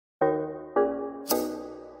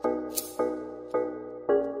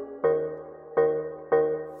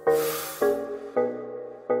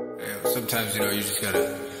sometimes, you know, you just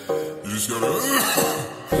gotta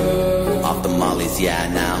Off the mollies, yeah,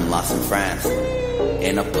 now I'm lost in France.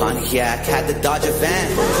 In a Pontiac, had to dodge a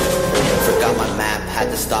van. Forgot my map, had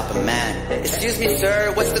to stop a man. Excuse me,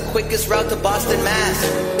 sir, what's the quickest route to Boston,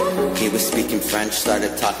 Mass? He was speaking French,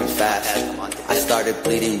 started talking fast. I started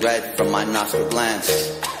bleeding red from my nostril glands.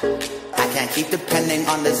 I can't keep depending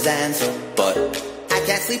on the Zans, but I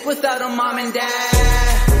can't sleep without a mom and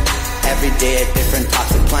dad. Every day a different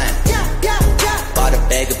toxic plant. Bought a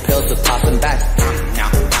bag of pills to toss them back.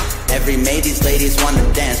 Every May these ladies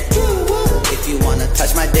wanna dance. If you wanna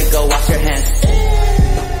touch my dick, go wash your hands.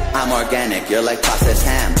 I'm organic, you're like processed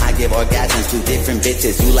ham. I give orgasms to different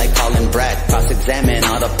bitches, you like calling Brad. Cross-examine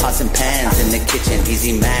all the pots and pans in the kitchen.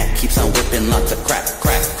 Easy Mac keeps on whipping lots of crack.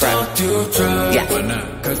 Don't do drugs,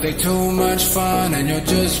 yeah. Cause they too much fun and you'll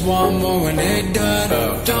just want more when they're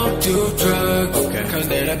done. Don't do drugs, cause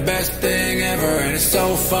they're the best thing ever and it's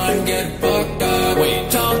so fun, get fucked up.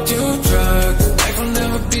 Wait, don't do drugs, life will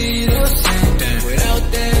never be the same.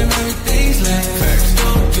 Without them everything's lame.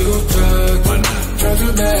 Don't do drugs, why not? Drugs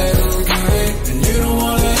are bad, okay? And you don't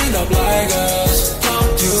wanna end up like us.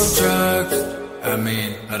 Don't do drugs. I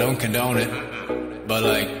mean, I don't condone it, but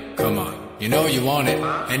like, come on, you know you want it.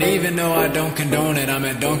 And even though I don't condone it, I'm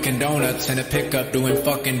at Dunkin' Donuts in a pickup doing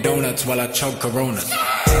fucking donuts while I chug Coronas.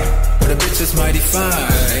 But a bitch is mighty fine.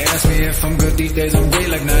 They ask me if I'm good these days, I'm great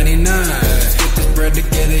like 99. Let's get this bread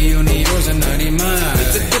together, you need yours and 90 mine.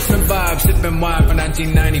 It's a different vibe, sipping wine for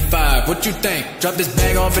 1995. What you think? Drop this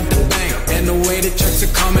bag off at the bank. And the way the checks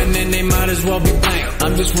are coming in, they might as well be blank.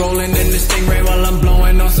 I'm just rolling in this Stingray while I'm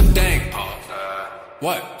blowing on some dank.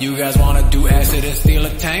 What? You guys wanna do acid and steal a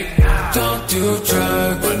tank? Don't do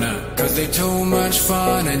drugs, why not? Cause they too much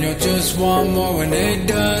fun and you'll just want more when they're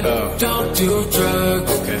done. Don't do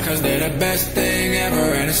drugs, cause they're the best thing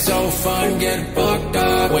ever and it's so fun, get fucked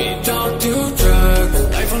up. Wait, don't do drugs,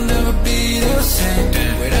 life will never be the same.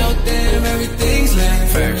 Without them everything's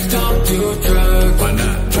lame. Don't do drugs, why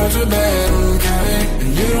not? Drugs are bad, okay?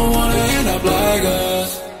 And you don't wanna end up like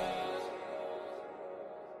us.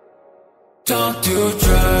 Don't do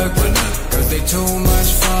drugs, why not? Cause they too much